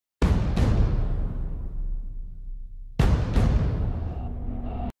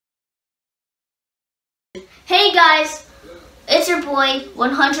Hey guys, it's your boy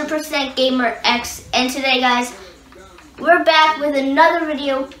 100% Gamer X, and today guys, we're back with another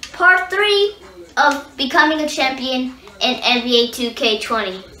video, part 3 of becoming a champion in NBA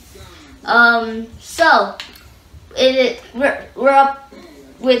 2K20. We're up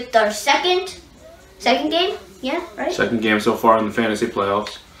with our second game, yeah, right? Second game so far in the fantasy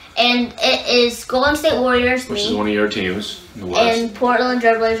playoffs. And it is Golden State Warriors, which is one of your teams in the West. And Portland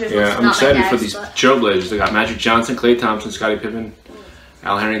Trailblazers. Yeah, I'm excited for these Trailblazers. They got Magic Johnson, Klay Thompson, Scottie Pippen,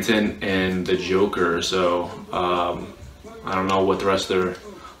 Al Harrington, and the Joker. So I don't know what the rest of their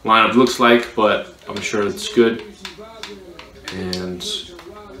lineup looks like, but I'm sure it's good. And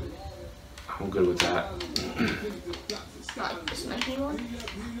I'm good with that. Not this might be one.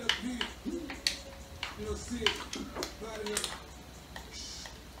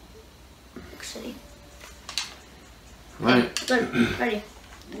 City. Right. Good. Ready.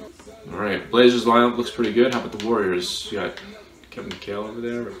 All right. Blazers lineup looks pretty good. How about the Warriors? You got Kevin McHale over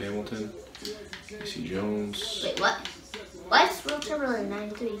there, Rip Hamilton, Casey Jones. Wait, what? Why is Will Chamberlain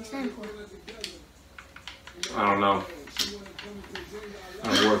 93? He's 94. I don't know.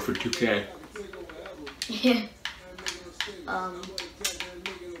 I don't work for 2K. Yeah.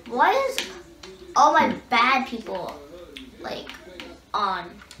 Why is all my bad people like on?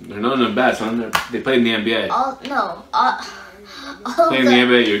 They're none of them bad, son. They play in the NBA. All Playing in the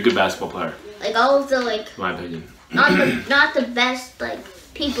NBA, you're a good basketball player. Like all of the like. In my opinion. Not the best like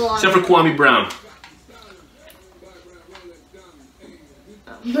people on. Except for Kwame Brown.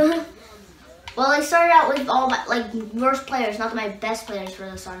 Well, I started out with all my like worst players, not my best players for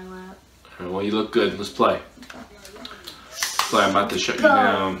the starting lineup. Alright, well, you look good. Let's play. Play. I'm about to shut you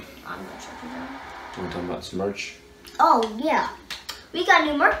down. I'm gonna shut you down. You want to talk about some merch? Oh yeah, we got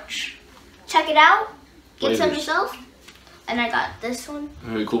new merch. Check it out. Get some yourself. And I got this one.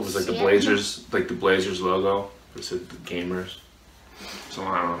 Really cool. It was like the Blazers, like the Blazers logo. It said the Gamers. So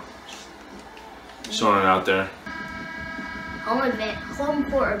I don't know. Just throwing it out there. Home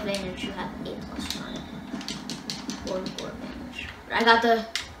court advantage. You have A+ on it. Home court advantage. I got the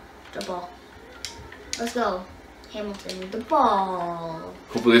ball. Let's go, Hamilton with the ball.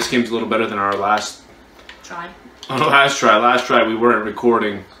 Hopefully this game's a little better than our last try. Oh, last try we weren't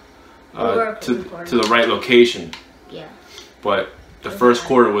recording to the right location. Yeah. But the first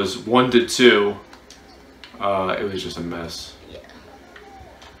quarter was 1-2. It was just a mess. Yeah.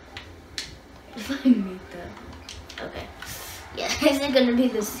 If I make that. Okay. Yeah, is it gonna be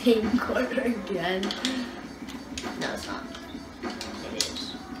the same quarter again? No, it's not. Maybe it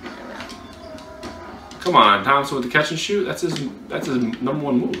is. Come on, Thompson with the catch and shoot. That's his #1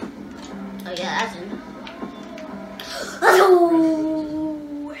 move. Oh yeah, that's him.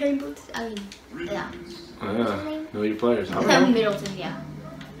 Oh, Hamilton. I mean, yeah. Oh yeah. Know your players. Middleton, yeah.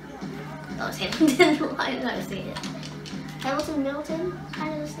 Oh, it's Hamilton. Why did I say it? Hamilton, Middleton,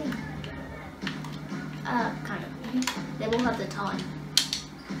 kind of the same. Kind of. They both have the time.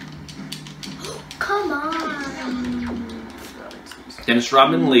 Come on. Dennis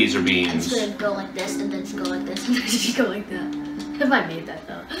Rodman laser beams. It's gonna go like this, and then it's go like this, and then just go like that. If I made that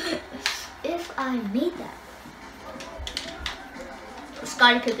though. If I made that.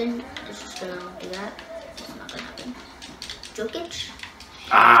 Scottie Pippen is just gonna do that. It's not gonna happen. Jokic?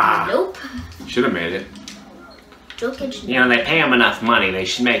 Ah. Nope. Should have made it. Jokic. You know, they pay him enough money. They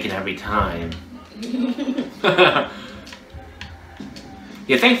should make it every time.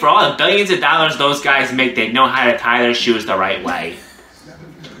 You think for all the billions of dollars those guys make, they'd know how to tie their shoes the right way.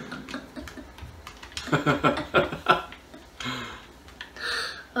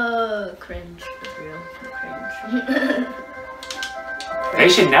 Cringe. It's real. Cringe. They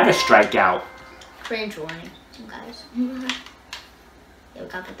should never strike out. Cringe warning, guys. Yeah, we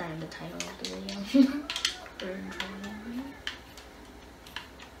gotta put that in the title of the video. Cringe warning.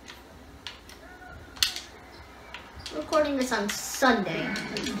 Recording this on Sunday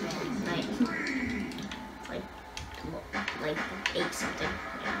night. Like 8 something.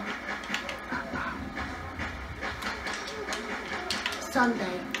 Yeah.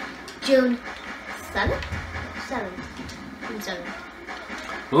 Sunday, June 7th? 7th. June 7th.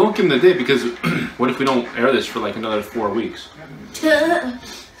 Well, don't give them the date because what if we don't air this for like another 4 weeks? That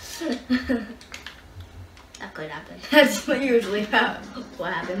could happen. That's usually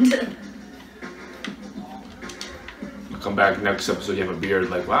what happens. I'll come back next episode, you have a beard,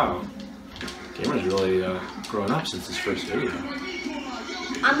 like, wow, Gamer's really grown up since his first video.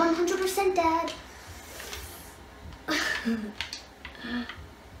 I'm 100% dad.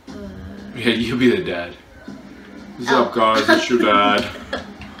 Yeah, you be the dad. What's up, guys? It's your dad.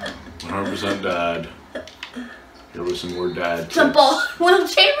 100% dad. Here was some more dad. The ball. Will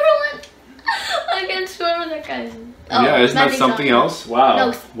Chamberlain. against whoever that guy is. Yeah, isn't that something else? Wow.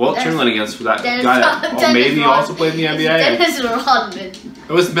 No, Walt Chamberlain against that guy that maybe also played in the NBA. Dennis Rodman.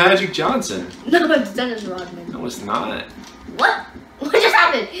 It was Magic Johnson. No, it's Dennis Rodman. No, it's not. What? What just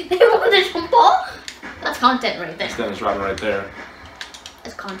happened? They won the jump ball? That's content right there. That's Dennis Rodman right there.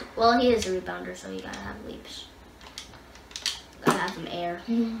 That's content. Well, he is a rebounder, so you gotta have leaps. Gotta have some air. I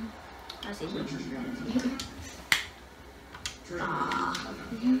see.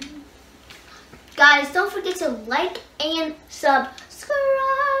 Guys, don't forget to like and subscribe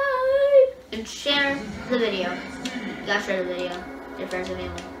and share the video. You gotta share the video. Your friends and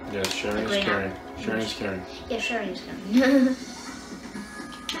family. Yeah, sharing is caring. Sharing is caring. Yeah, sharing is caring.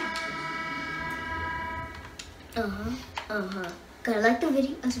 Gotta like the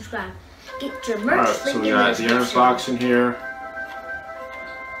video and subscribe. Get your merch. Alright, so we got De'Aaron Fox in here.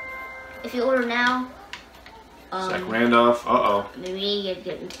 If you order now, Zach Randolph. maybe you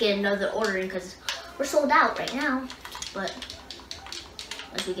get another ordering because we're sold out right now. But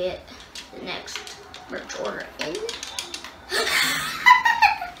once we get the next merch order in.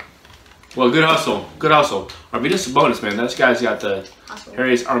 Well, good hustle. Good hustle. Arvydas Sabonis, man. That guy's got the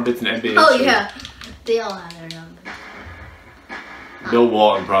hairiest armpits in NBA. Oh, yeah. They all have their numbers. Bill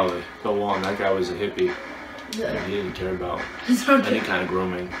Walton, probably. Bill Walton, that guy was a hippie. Yeah. He didn't care about any kind of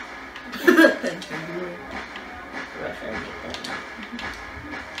grooming.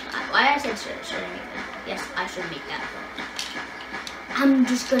 Why I said should I make that? Yes, I should make that. I'm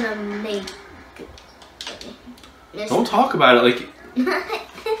just gonna make. Don't talk about it like.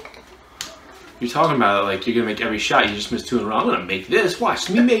 You're talking about it like you're gonna make every shot. You just missed 2 in a row. I'm gonna make this. Watch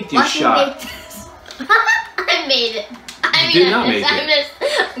me make this shot. I made it. You did not make it. I missed.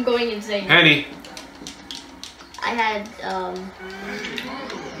 I'm going insane. Henny. I had a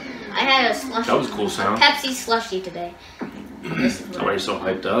slushie. That was a cool sound. A Pepsi slushie today. That's why you're so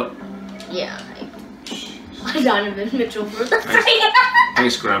hyped up. Yeah. Donovan Mitchell for the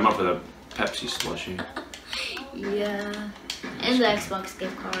Thanks, Grandma, for the Pepsi slushie. Yeah. And the Xbox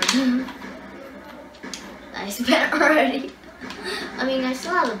gift card. I spent already. I mean, I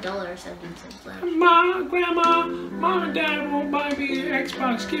still have $1.70 left. Grandma, Mom and Dad won't buy me an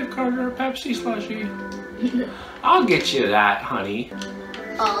Xbox gift card or a Pepsi slushie. I'll get you that, honey.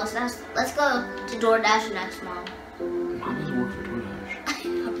 Oh, let's go to DoorDash next, Mom. Mom doesn't work for DoorDash.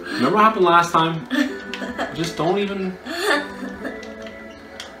 Remember what happened last time? Just don't even.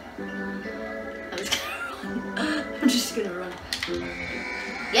 I'm just gonna run.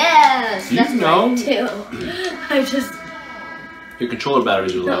 Yes, that's right too. I just. Your controller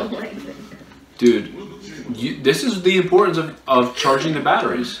batteries are low. Dude, this is the importance of charging the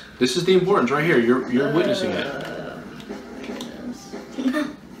batteries. This is the importance right here. You're witnessing it.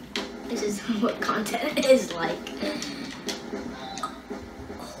 This is what content is like.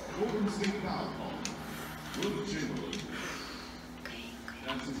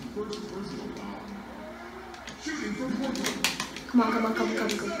 Come on.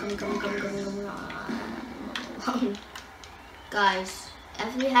 Guys,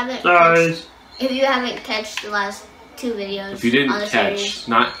 if you haven't catched the last 2 videos, if you didn't on the catch, series,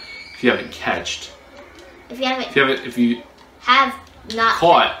 if you haven't catched, if you have not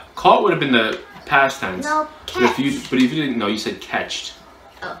caught would have been the past tense. No, catch. But if you didn't know, you said catched.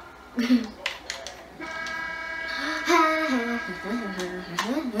 Oh. You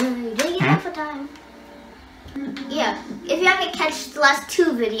didn't get half a time. Yeah, if you haven't catched the last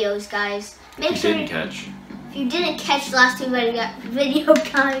 2 videos, guys, make sure didn't catch. If you didn't catch the last 2 video,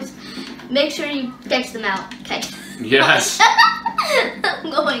 guys, make sure you catch them out. Catch. Yes. I'm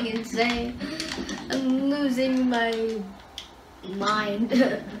going insane. I'm losing my mind.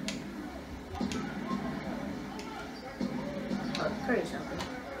 Oh, Curry's open.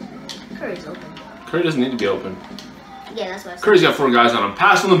 Curry's open. Curry doesn't need to be open. Yeah, that's what I said. Curry's got 4 guys on him.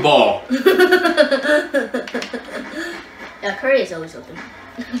 Pass on the ball. Yeah, Curry is always open.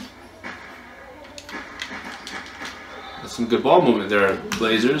 That's some good ball movement there,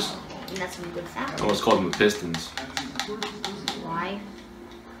 Blazers. And that's some good foul. I almost called them the Pistons. Why?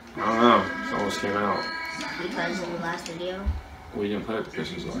 I don't know. It almost came out. Because of the last video? We didn't play with the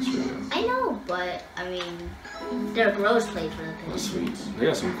Pistons last video. I know, but, I mean, Derrick Rose played for the Pistons. That's sweet. They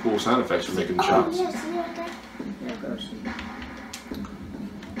got some cool sound effects for making Oh, shots. yes, see right there? Derrick Rose.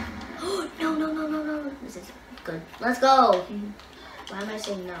 No. This is good. Let's go. Why am I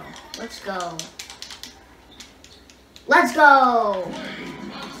saying no? Let's go. Let's go.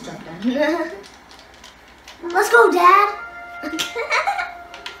 Stop that. Let's go, Dad.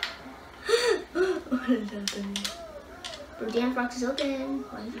 What is happening? De'Aaron Fox is open.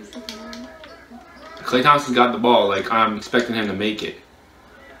 Why is he open? Klay Thompson's got the ball. Like, I'm expecting him to make it.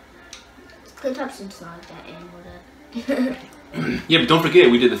 Klay Thompson's not that anymore. Yeah, but don't forget,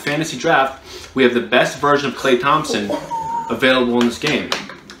 we did the fantasy draft. We have the best version of Klay Thompson available in this game.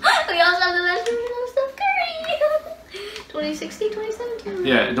 We also have the best version of Steph Curry. 2016, 2017.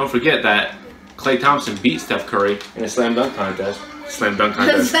 Yeah, and don't forget that Klay Thompson beat Steph Curry in a slam dunk contest. Slam dunk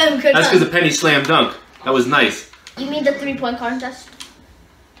contest. That's because of Penny slam dunk. That was nice. You mean the 3-point contest?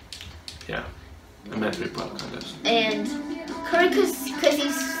 Yeah, I meant 3-point contest. And Curry, cause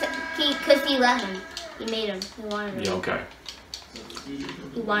he let him. He made him. He wanted him. Yeah, okay.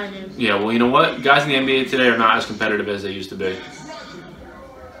 He wanted him. Yeah, well, you know what? Guys in the NBA today are not as competitive as they used to be.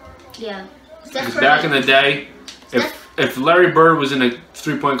 Yeah. Because back in the day, if Larry Bird was in a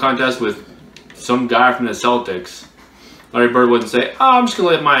 3-point contest with some guy from the Celtics, Larry Bird wouldn't say, "Oh, I'm just gonna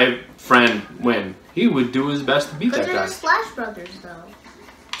let my friend win." He would do his best to beat that guy. They're the Splash Brothers, though.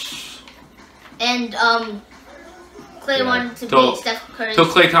 And Klay wanted to beat Steph Curry. Till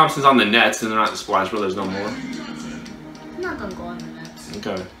Klay Thompson's on the Nets, and they're not the Splash Brothers no more. I'm not gonna go on the Nets.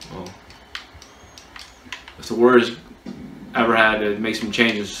 Okay. Well, if the Warriors ever had to make some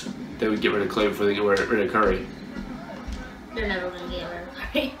changes, they would get rid of Klay before they get rid of Curry. They're never gonna get rid of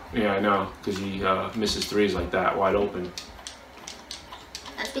Curry. Yeah, I know, because he misses threes like that, wide open.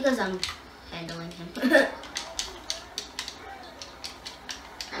 That's because I'm handling him.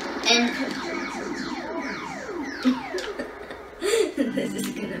 And this is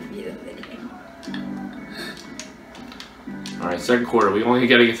gonna be the video. All right, second quarter. We only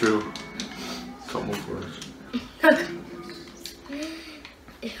got to get through a couple more quarters.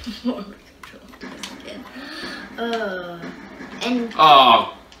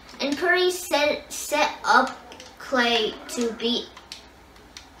 And Curry set up Klay to beat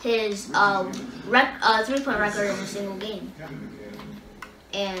his 3-point record in a single game,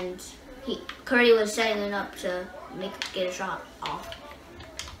 and Curry was setting it up to get a shot off.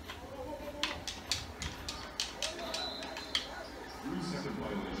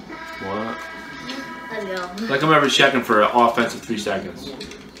 What? Let's go. Like I'm ever checking for an offensive 3 seconds.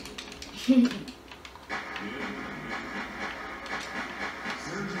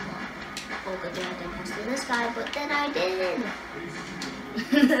 Oh, good thing I didn't pass to this guy, but then I did.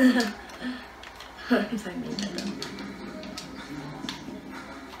 If I made that up.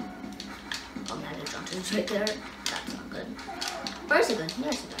 Oh, Magic Johnson's right there. That's not good. Or is it good?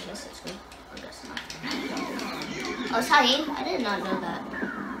 Yes, I guess it's good. I guess not. Oh, tying? I did not know that.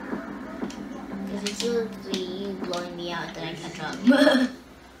 Because it's usually you blowing me out, then I catch up.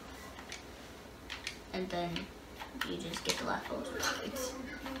 And then you just get the leftovers points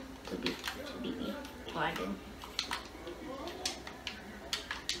to beat me. Or I did.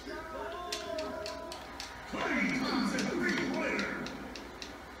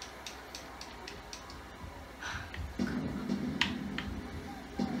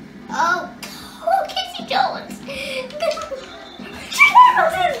 Oh, Casey Jones.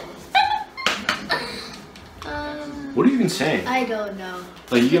 What are you even saying? I don't know.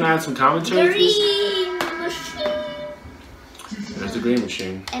 Like, you gonna add some commentary? Green machine. There's the green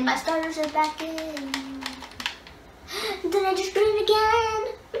machine. And my starters are back in. Then I just green again.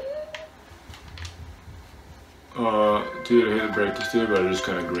 Dude, I hate to break this to you, but I just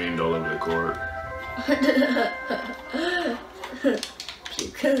kind of greened all over the court.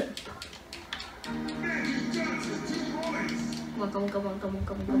 Come on.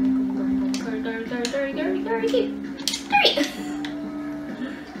 Curry, keep.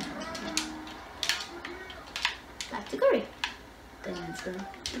 Back to Curry. Then I'm just gonna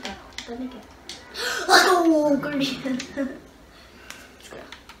get that. Then again. Oh, Curry.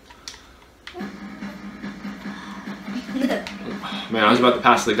 Man, I was about to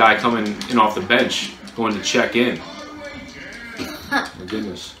pass the guy coming in off the bench, going to check in. My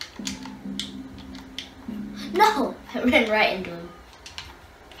goodness. No, I ran right into him.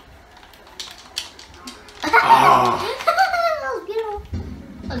 Oh. That was beautiful.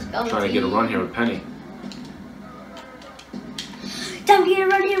 Let's go. Trying to get a run here with Penny. Time to get a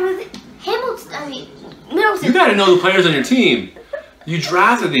run here with Hamilton. I mean, Middleton. You gotta know the players on your team. You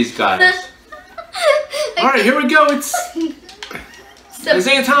drafted these guys. All right, here we go. It's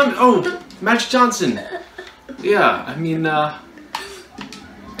Isaiah Thomas. Oh, Magic Johnson. Yeah, I mean.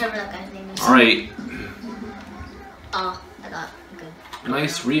 Whatever that guy's name is. All right. Oh, I got good.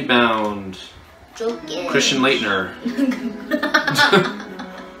 Nice rebound. Joking. Christian Laettner.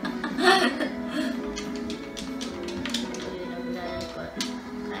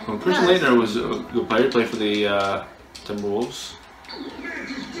 Well, Christian Laettner was a good player. Played for the Timberwolves.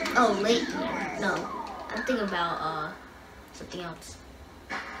 Oh, Laettner. No, I'm thinking about something else.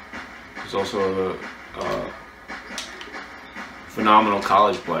 He's also a phenomenal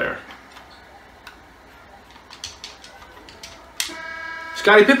college player.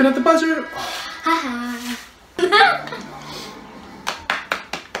 Scottie Pippen at the buzzer.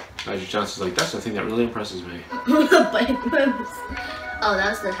 Magic Johnson's like, that's the thing that really impresses me. Bike moves. Oh, that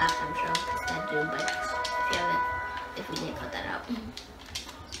was the halftime show. That dude bikes. If we didn't cut that out.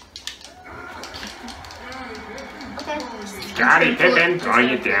 Okay. Scottie Pippen throwing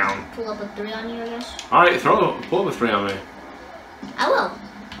it down. Pull up a 3 on you, I guess. Alright, pull up a 3 on me. I will.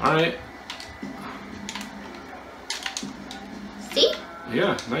 Alright. See?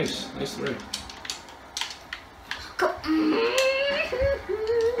 Yeah, nice. Nice 3. Go.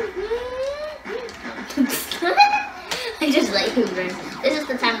 I just like Hoover. This is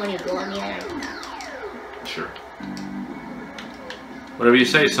the time when you go on the air. Sure. Whatever you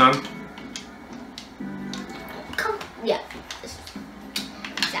say, son. Come. Yeah. This is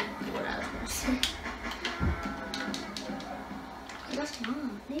exactly what I was going to say. I guess not.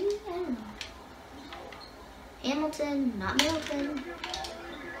 Maybe, I don't know. Hamilton, not Middleton.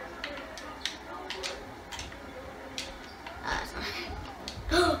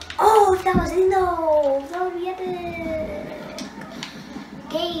 Oh, if that was in those, that would be epic.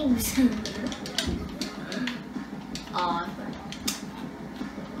 Games. Oh,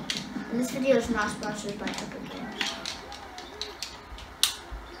 this video is not sponsored by Epic Games.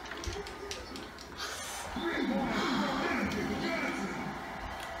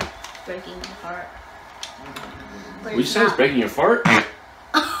 Breaking my heart. What you say? It's breaking your fart?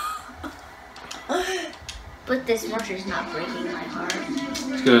 But this watcher is not breaking my heart.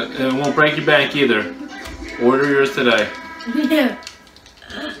 It's good. It won't break your bank either. Order yours today. Yeah.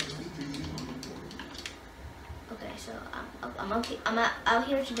 Okay, so I'm okay. I'm out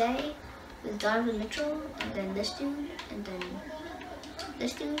here today with Donovan Mitchell, and then this dude, and then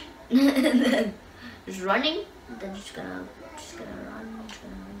this dude, and then just running, and then just gonna run,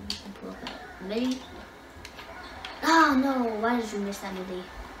 and pull up that midi. Oh no! Why did you miss that midi,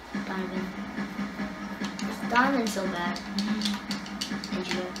 Donovan? Donovan's so bad. And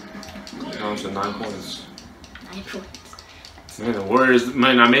you Now it's at 9 points. 9 points. Man, the Warriors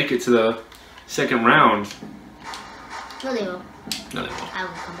might not make it to the second round. No, they will. No, they won't. I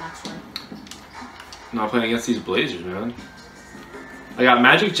will come back soon. Not playing against these Blazers, man. I got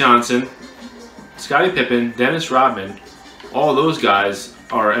Magic Johnson, Scottie Pippen, Dennis Rodman. All those guys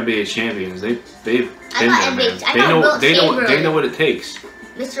are NBA champions. They've been there, man. They know what it takes.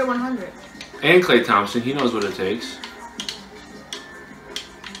 Mr. 100. And Klay Thompson, he knows what it takes.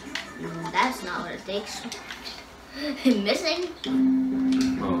 That's not what it takes. Missing.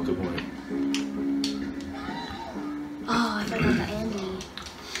 Oh, good point. Oh, I forgot about Andy.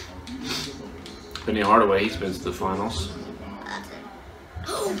 Penny Hardaway, he's been to the finals. That's it.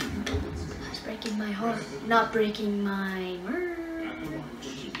 Oh, that's breaking my heart. Not breaking my merch.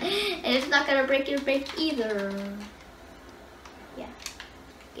 And it's not gonna break your bank either. Yeah.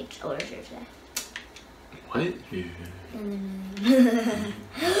 Get your orders here today. What?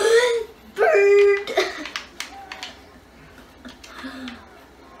 Bird!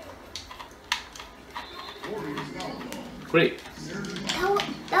 Great.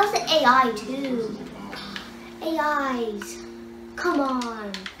 That was the AI too. AIs. Come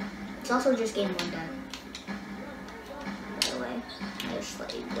on. It's also just game 1 done. By the way, I just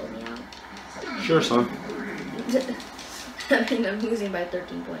let you blow me out. Sure, son. I mean, I'm losing by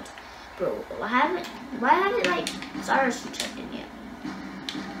 13 points. Bro, why haven't like Cyrus checked in yet?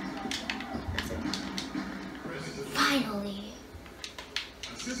 That's it. Finally.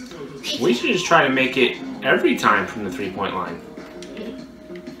 We should just try to make it every time from the 3-point line.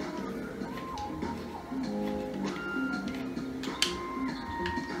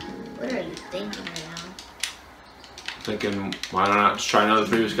 What are you thinking right now? Thinking, why not just try another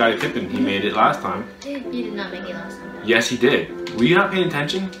 3 with Scottie Pippen? He made it last time. You did not make it last time. Yes, he did. Were you not paying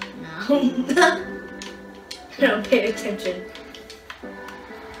attention? No. I don't pay attention.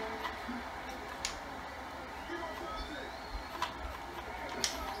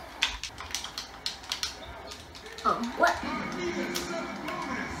 Oh, what?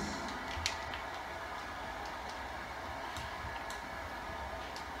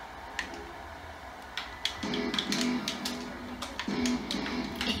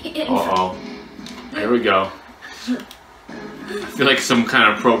 Uh-oh. Here we go. I feel like some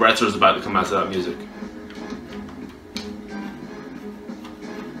kind of pro wrestler is about to come out to that music.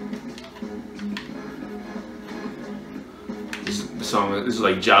 This is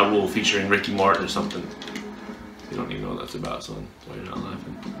like Ja Rule featuring Ricky Martin or something. You don't even know what that's about, son. That's why you're not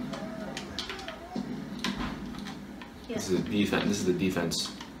laughing. Yeah. This is the defense. This is the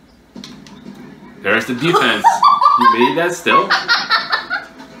defense. There's the defense. You made that still?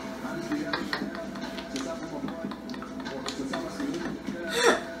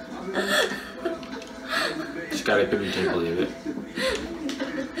 Scottie Pippen can't believe it.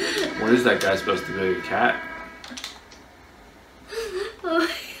 What is that guy supposed to be? A cat?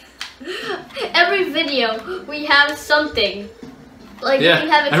 Every video we have something. Like yeah, we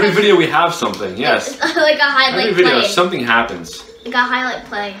have every video we have something, yes. Like a highlight every video play. something happens. Like a highlight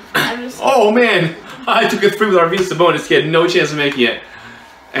play. Oh man, I took a 3 with Arvydas Sabonis. He had no chance of making it.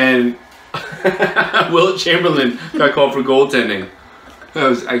 And Wilt Chamberlain got called for goaltending. That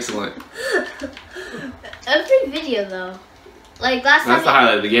was excellent. Every video though. Like last time. That's the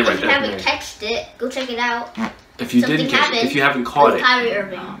highlight of the game right there. If you haven't catched it, go check it out. If you didn't catch it, if you haven't caught it. Kyrie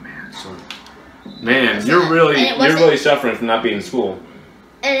Irving. Oh man, sorry. Man, you're really suffering from not being in school.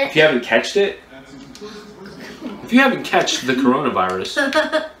 If you haven't catched it, if you haven't catched the coronavirus,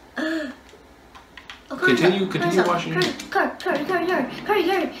 continue watching your hands.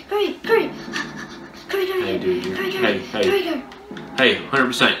 Hey, dude, hey,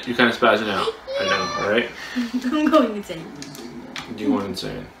 100%. You're kind of spazzing out right now, all right? I'm going insane. You're going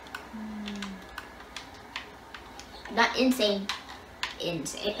insane. Not insane.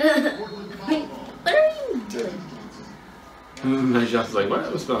 Insane. What are you doing? My shot's like,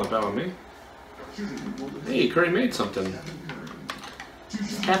 what? What's going on me? Hey, Curry made something.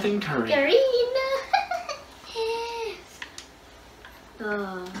 Kathleen Curry.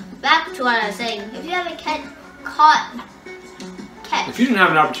 Back to what I was saying. If you haven't catch. If you didn't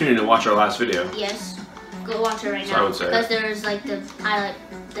have an opportunity to watch our last video. Yes. Go watch it right so now. I would say. Because there's like the highlight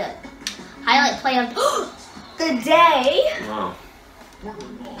play of the day. Wow.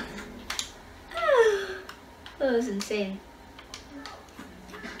 That was insane.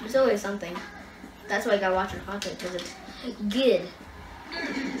 There's always something. That's why I gotta watch your content, because it's good.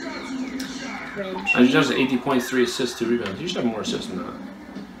 I just have 18 points, 3 assists, 2 rebounds. You should have more assists than that.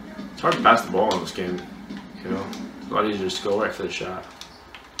 It's hard to pass the ball in this game. You know? It's a lot easier to just go right for the shot.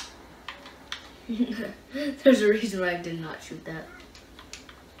 There's a reason why I did not shoot that.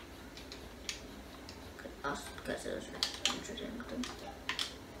 Because it was interesting.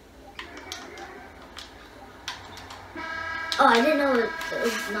 Oh, I didn't know it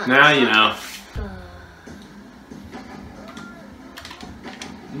was not. Now you know.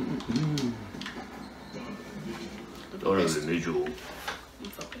 Or an individual.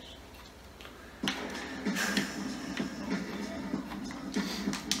 Focus.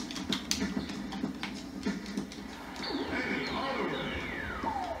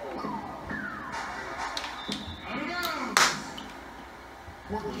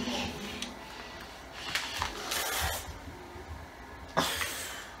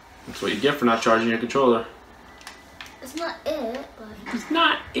 That's what you get for not charging your controller. It's not it, but it's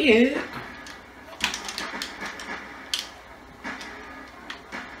not it.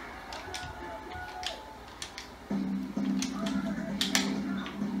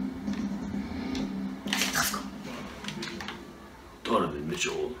 Donovan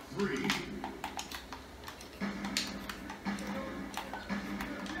Mitchell.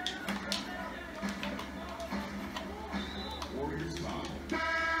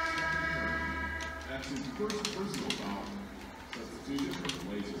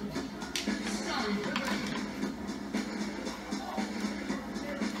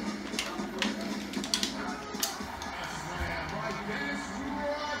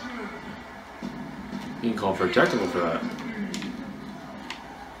 You can call for a technical for that.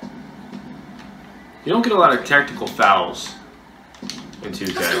 You don't get a lot of technical fouls in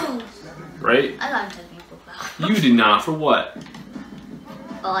 2K, right? I got a technical foul. You did not. For what?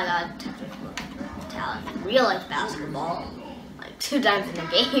 Well, I got a technical talent in real life basketball, like 2 times in the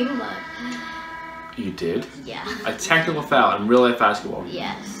game, but You did? yeah. A technical foul in real life basketball?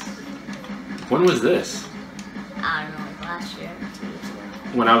 Yes. When was this? I don't know, like last year, 2 years ago.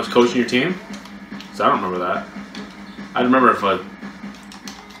 When I was coaching your team? So I don't remember that. I remember if a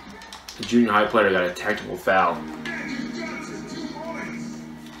junior high player got a technical foul.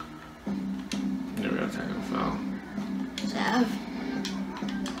 Never got a technical foul. Sav.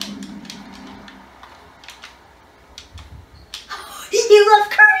 You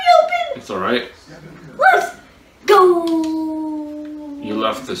left Curry open! It's alright. Let's go! You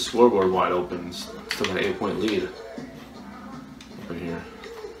left the scoreboard wide open. Still got an 8-point lead. Up in here.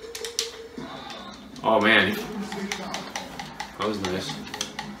 Oh man. That was nice.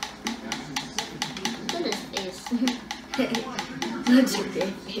 Look at his face. Look at your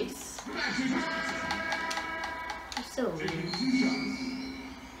face. You're so weird.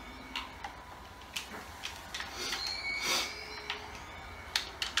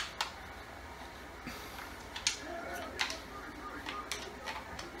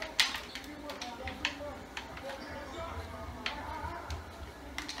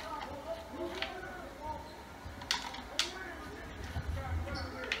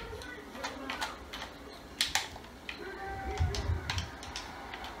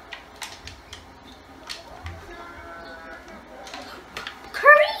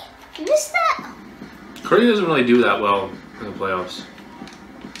 Curry doesn't really do that well in the playoffs.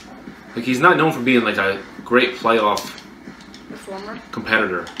 Like, he's not known for being like a great playoff performer,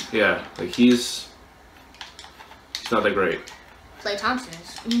 competitor. Yeah, like he's not that great. Klay Thompson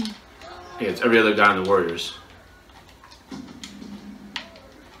is. Yeah, it's every other guy in the Warriors.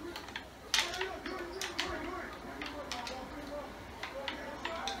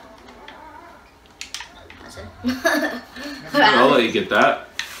 That's it. I'll let you get that.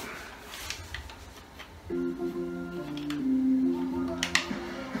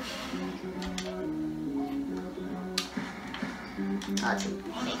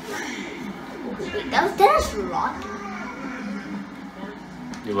 Wait, that was Dennis Rodman.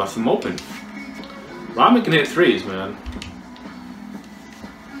 You left them open. Rodman can hit threes, man.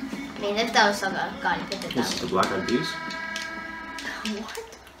 I mean, if that was some guy, you could hit This is that. the Black Eyed Peas.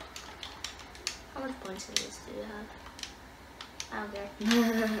 What? How much points in this do you have? I don't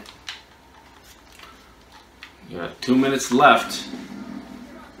care. You got 2 minutes left.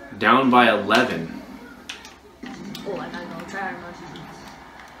 Down by 11. Oh, I'm not gonna try much.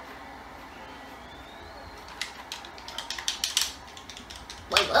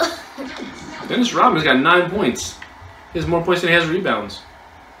 Wait, what? Dennis Rodman's got 9 points. He has more points than he has rebounds.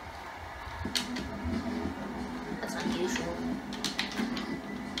 That's unusual.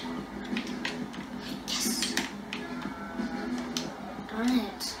 Yes. Darn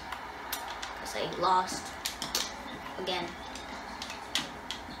it. Guess I lost. Again.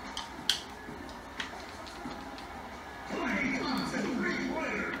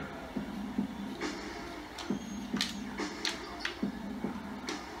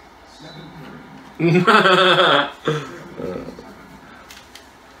 You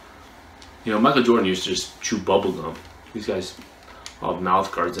know, Michael Jordan used to just chew bubble gum. These guys all have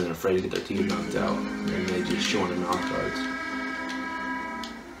mouth guards and they're afraid to get their teeth knocked out. And they just chew on their mouth guards.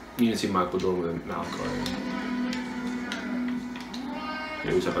 You didn't see Michael Jordan with a mouth guard. He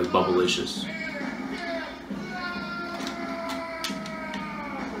always have like Bubblicious.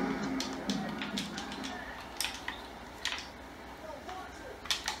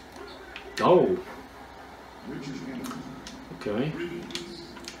 Oh. Okay.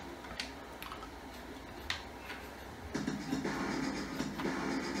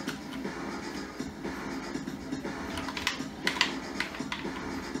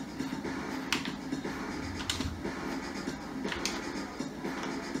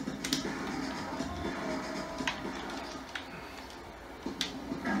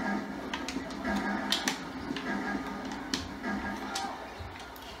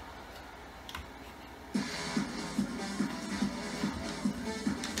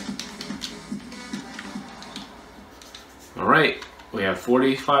 Alright, we have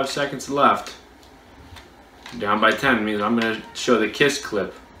 45 seconds left. Down by 10 means I'm going to show the kiss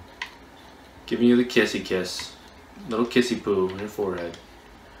clip. Giving you the kissy kiss. Little kissy poo on your forehead.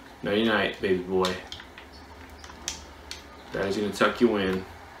 Nighty night, baby boy. Daddy's going to tuck you in.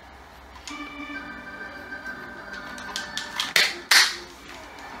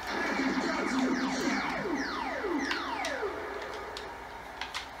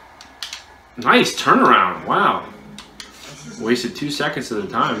 Nice turnaround, wow. Wasted 2 seconds of the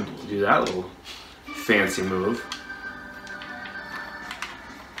time to do that little fancy move.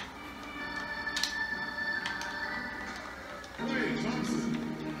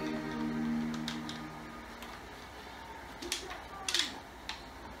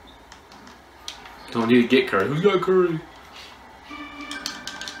 Don't need to get Curry. Who's got Curry?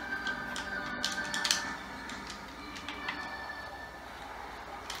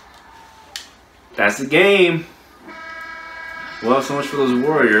 That's the game. Well, so much for those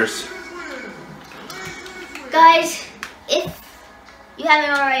Warriors. Guys, if you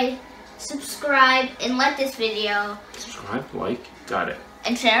haven't already, subscribe and like this video. Subscribe, like, got it.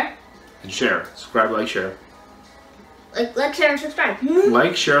 And share. And share. Subscribe, like, share. Like, share, and subscribe.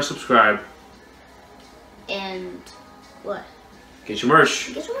 Like, share, subscribe. And what? Get your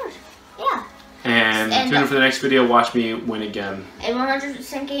merch. Get your merch. Yeah. And tune in for the next video. Watch me win again. And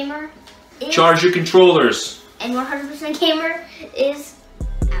 100% Gamer is... Charge your controllers. And 100% Gamer is